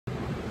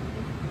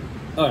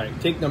All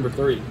right, take number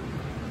 3.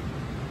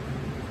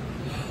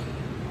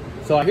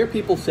 So I hear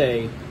people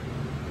say,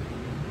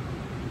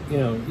 you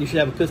know, you should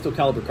have a pistol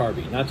caliber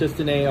carbine, not just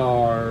an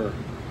AR, or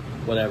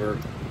whatever.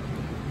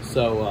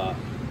 So a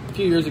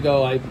few years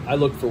ago, I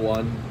looked for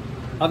one.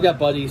 I've got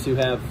buddies who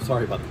have,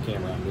 sorry about the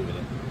camera, I'm moving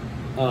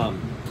it,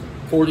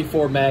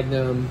 44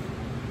 Magnum,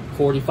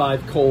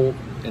 45 Colt,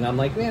 and I'm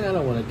like, man, I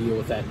don't want to deal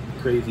with that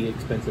crazy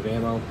expensive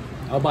ammo.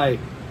 I'll buy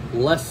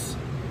less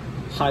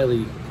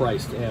highly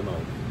priced ammo,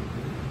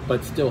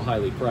 but still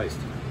highly priced.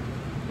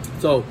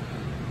 So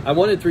I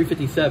wanted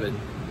 357,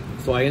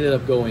 so I ended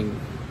up going,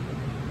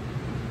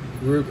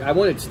 I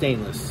wanted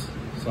stainless,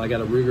 so I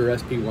got a Ruger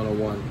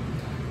SP101.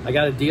 I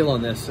got a deal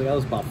on this, so that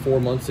was about 4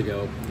 months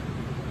ago.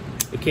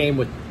 It came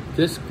with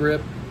this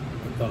grip,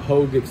 the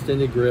Hogue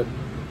extended grip,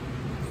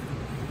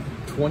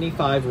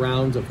 25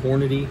 rounds of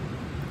Hornady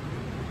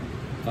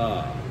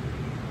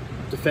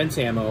defense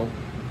ammo,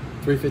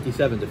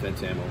 357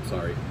 defense ammo,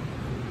 sorry,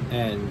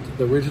 and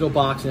the original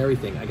box and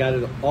everything. I got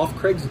it off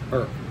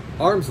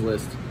Arms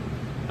List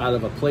out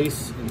of a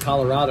place in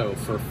Colorado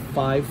for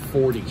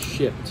 $540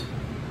 shipped.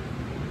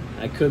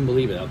 I couldn't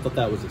believe it. I thought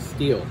that was a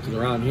steal, because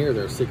around here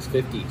they're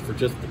 $650 for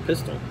just the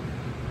pistol.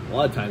 A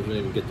lot of times we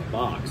don't even get the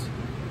box.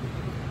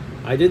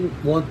 I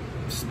didn't want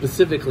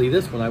specifically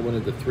this one. I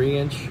wanted the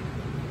 3-inch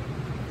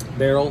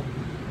barrel,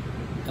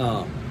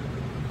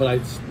 but I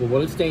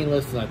wanted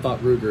stainless, and I thought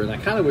Ruger, and I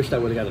kind of wished I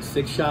would have got a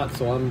 6-shot.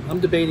 So I'm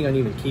debating on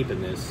even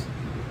keeping this,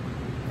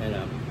 and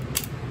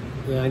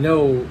I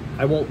know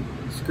I won't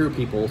screw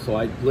people, so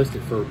I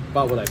listed for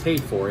about what I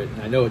paid for it,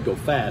 and I know it'd go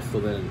fast. So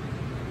then,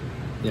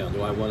 you know,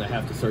 do I want to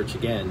have to search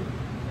again?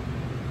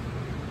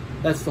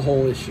 That's the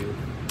whole issue.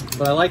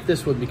 But I like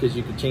this one because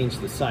you can change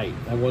the sight.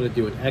 I want to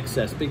do an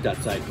XS big dot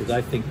sight because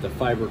I think the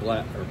fiber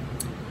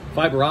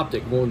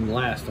optic won't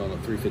last on a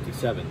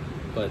 357.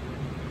 But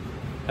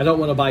I don't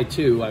want to buy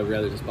 2. I'd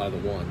rather just buy the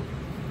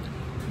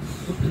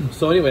 1.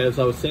 So anyway, as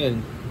I was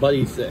saying,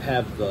 buddies that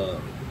have the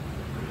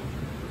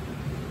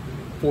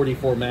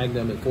 44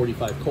 Magnum and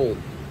 45 Colt,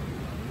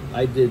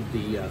 I did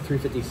the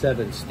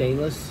 357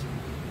 stainless.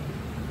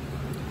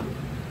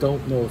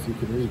 Don't know if you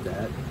can read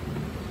that.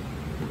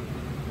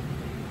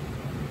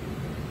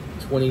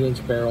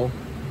 20-inch barrel.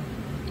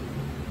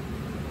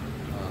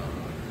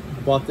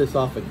 I bought this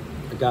off a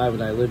guy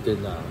when I lived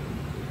in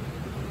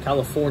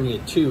California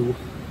too,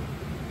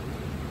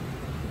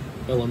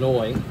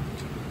 Illinois,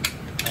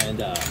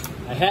 and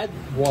I had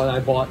one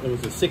I bought. It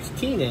was a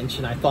 16-inch,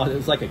 and I thought it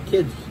was like a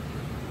kid's,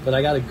 but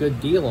I got a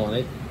good deal on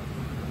it,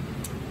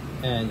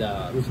 and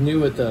it was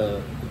new at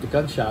the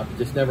gun shop. It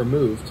just never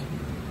moved.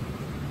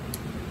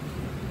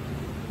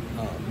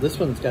 This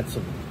one's got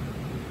some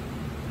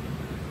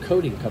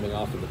coating coming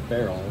off of the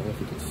barrel. I don't know if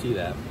you can see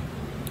that.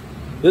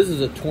 This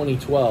is a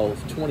 2012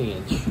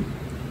 20-inch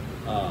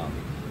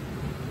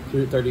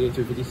 38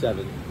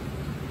 357.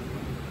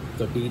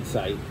 The bead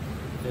sight.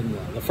 And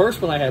the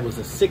first one I had was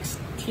a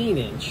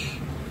 16-inch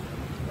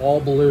all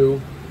blue,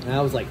 and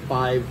that was like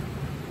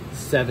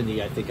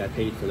 $570. I think I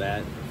paid for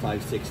that,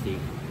 $560,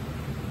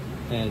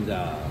 and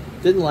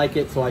didn't like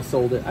it, so I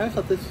sold it. I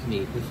thought this was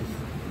neat. This is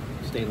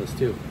stainless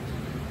too,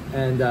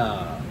 and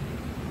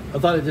I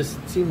thought it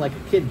just seemed like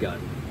a kid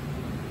gun,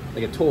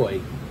 like a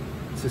toy.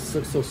 It just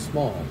looks so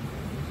small.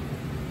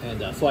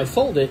 And so I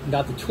sold it and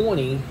got the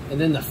 20, and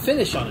then the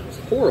finish on it was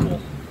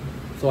horrible.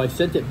 So I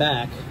sent it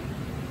back.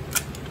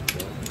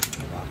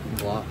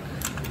 Block.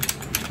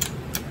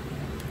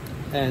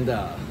 And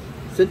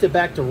sent it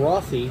back to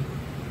Rossi,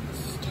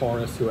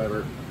 Taurus,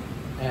 whoever.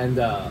 And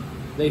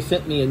they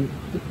sent me and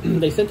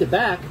they sent it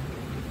back,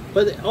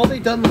 but all they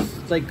done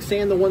was like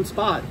sand the one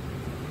spot.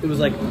 It was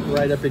like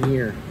right up in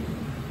here.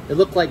 It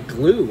looked like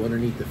glue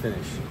underneath the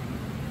finish.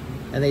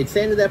 And they'd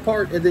sanded that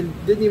part and then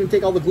didn't even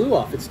take all the glue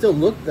off. It still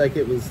looked like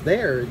it was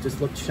there. It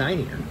just looked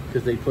shinier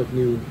because they put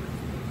new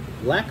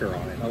lacquer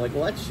on it. I'm like,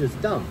 well, that's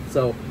just dumb.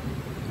 So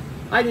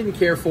I didn't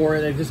care for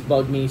it. It just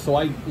bugged me. So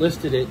I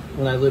listed it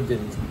when I lived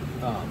in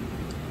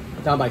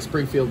down by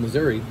Springfield,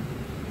 Missouri.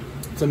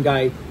 Some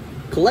guy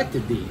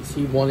collected these.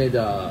 He wanted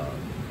a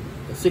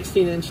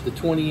 16-inch, the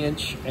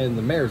 20-inch, and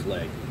the mare's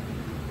leg.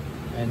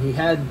 And he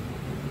had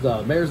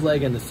the mare's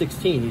leg and the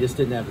 16. He just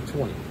didn't have the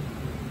 20.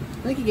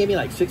 I think he gave me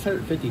like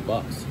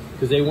 $650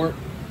 because they weren't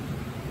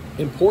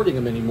importing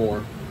them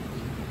anymore.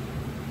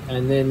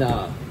 And then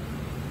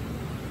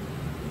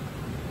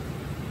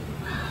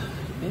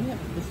maybe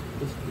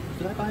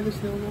did I buy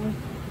this in Illinois?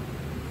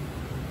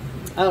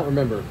 I don't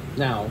remember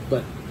now,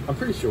 but I'm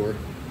pretty sure.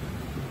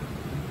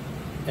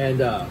 And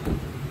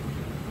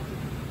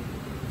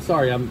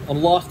sorry, I'm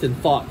lost in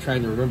thought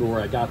trying to remember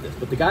where I got this.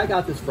 But the guy I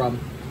got this from,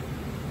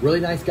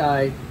 really nice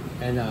guy,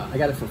 and I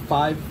got it for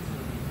 $550,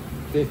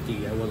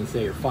 I want to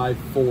say, or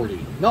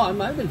 $540. No, it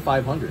might have been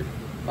 $500,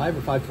 $5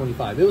 or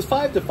 $525. It was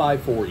 $5 to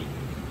 $540.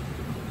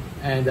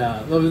 And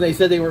when they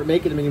said they weren't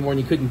making them anymore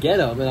and you couldn't get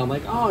them, and I'm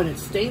like, oh, and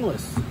it's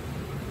stainless.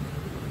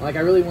 Like, I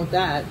really want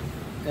that.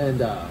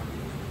 And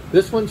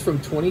this one's from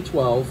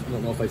 2012. I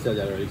don't know if I said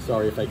that already.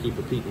 Sorry if I keep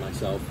repeating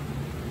myself.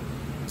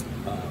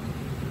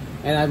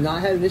 And I've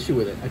not had an issue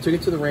with it. I took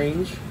it to the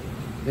range.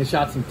 They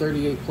shot some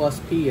 38 plus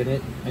P in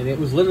it, and it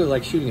was literally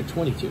like shooting a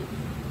 22.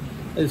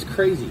 It was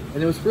crazy,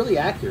 and it was really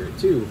accurate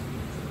too.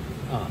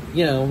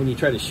 You know, when you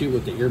try to shoot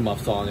with the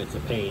earmuffs on, it's a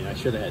pain. I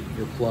should have had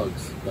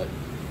earplugs, but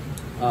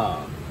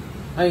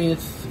I mean,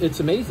 it's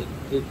amazing.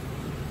 It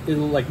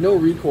like no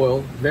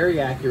recoil, very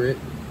accurate,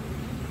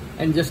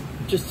 and just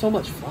so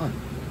much fun.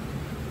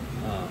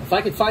 If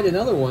I could find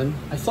another one,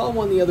 I saw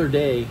one the other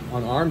day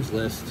on Arms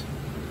List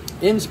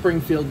in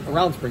Springfield,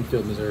 around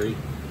Springfield, Missouri,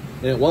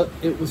 and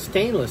it was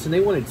stainless, and they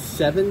wanted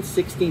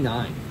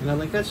 $769, and I'm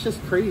like, that's just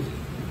crazy.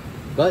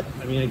 But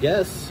I mean, I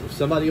guess if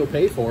somebody will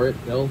pay for it,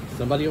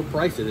 somebody will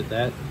price it at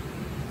that.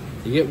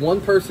 You get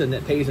one person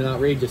that pays an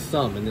outrageous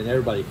sum, and then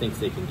everybody thinks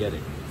they can get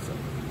it. So,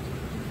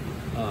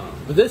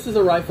 but this is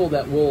a rifle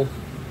that'll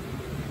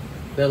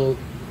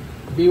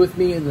be with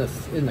me in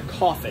the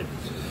coffin.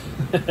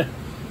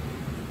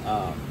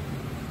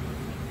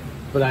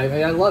 But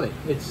I love it.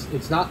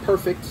 It's not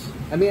perfect.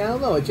 I mean, I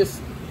don't know. It's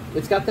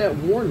got that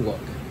worn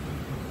look,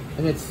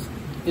 and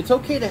it's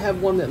okay to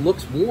have one that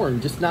looks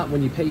worn, just not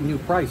when you pay new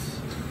price.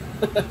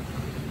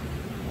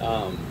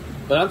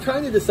 But I'm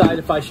trying to decide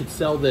if I should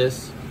sell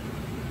this.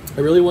 I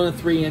really want a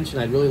 3-inch,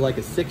 and I'd really like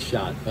a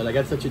 6-shot, but I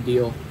got such a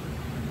deal,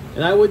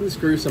 and I wouldn't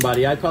screw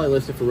somebody. I'd probably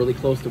list it for really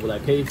close to what I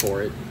paid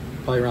for it,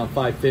 probably around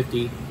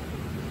 $550,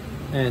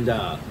 and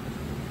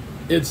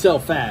it'd sell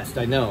fast,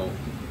 I know.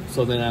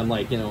 So then I'm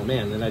like, you know,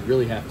 man, then I'd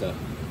really have to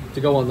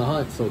go on the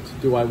hunt. So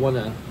do I want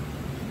to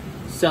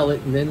sell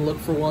it and then look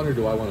for one, or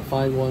do I want to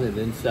find one and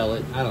then sell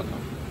it? I don't know.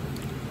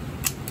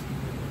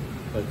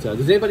 But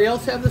does anybody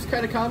else have this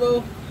kind of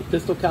combo?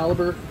 Pistol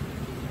caliber,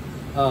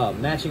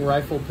 matching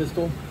rifle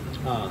pistol.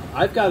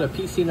 I've got a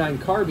PC9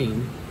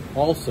 carbine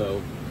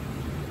also,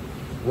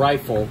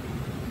 rifle,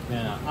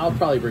 and I'll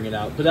probably bring it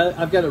out. But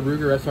I've got a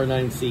Ruger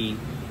SR9C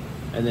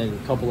and then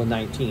a couple of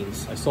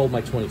 19s. I sold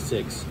my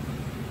 26.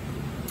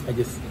 I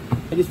just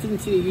didn't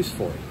see a use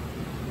for it.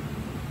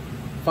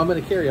 If I'm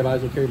going to carry, I might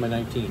as well carry my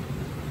 19.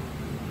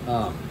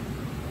 But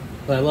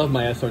I love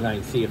my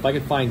SR9C. If I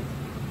could find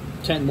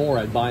 10 more,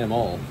 I'd buy them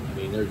all. I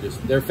mean,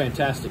 they're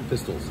fantastic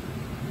pistols.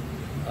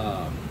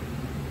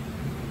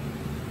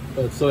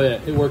 But so yeah,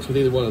 it works with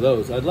either one of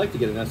those. I'd like to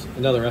get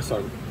another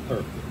SR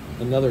or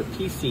another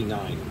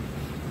PC9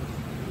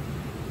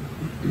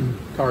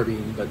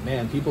 carbine, but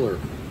man, people are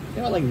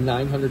like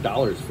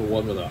 $900 for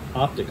one with an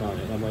optic on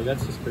it. I'm like,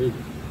 that's just crazy.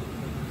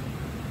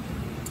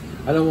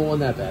 I don't want one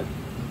that bad.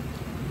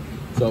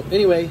 So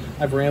anyway,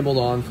 I've rambled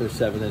on for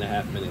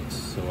 7.5 minutes,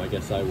 so I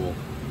guess I will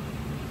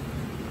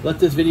let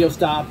this video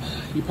stop.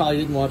 You probably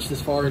didn't watch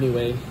this far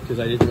anyway, because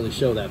I didn't really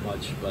show that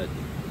much, but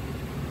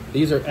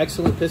these are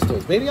excellent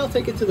pistols. Maybe I'll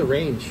take it to the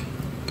range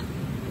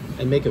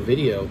and make a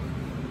video.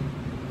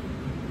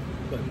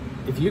 But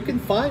if you can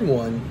find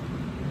one,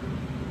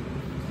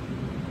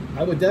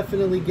 I would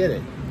definitely get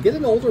it. Get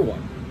an older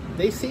one.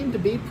 They seem to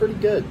be pretty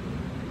good.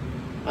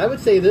 I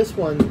would say this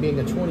one, being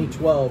a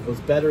 2012,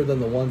 was better than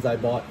the ones I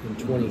bought in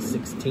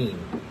 2016.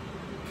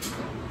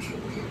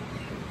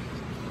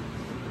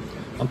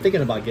 I'm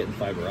thinking about getting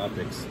fiber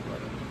optics,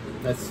 but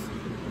that's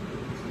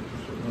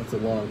a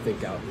long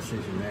think-out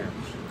decision there.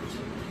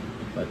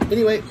 But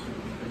anyway,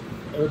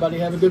 everybody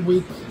have a good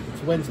week.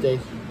 It's Wednesday.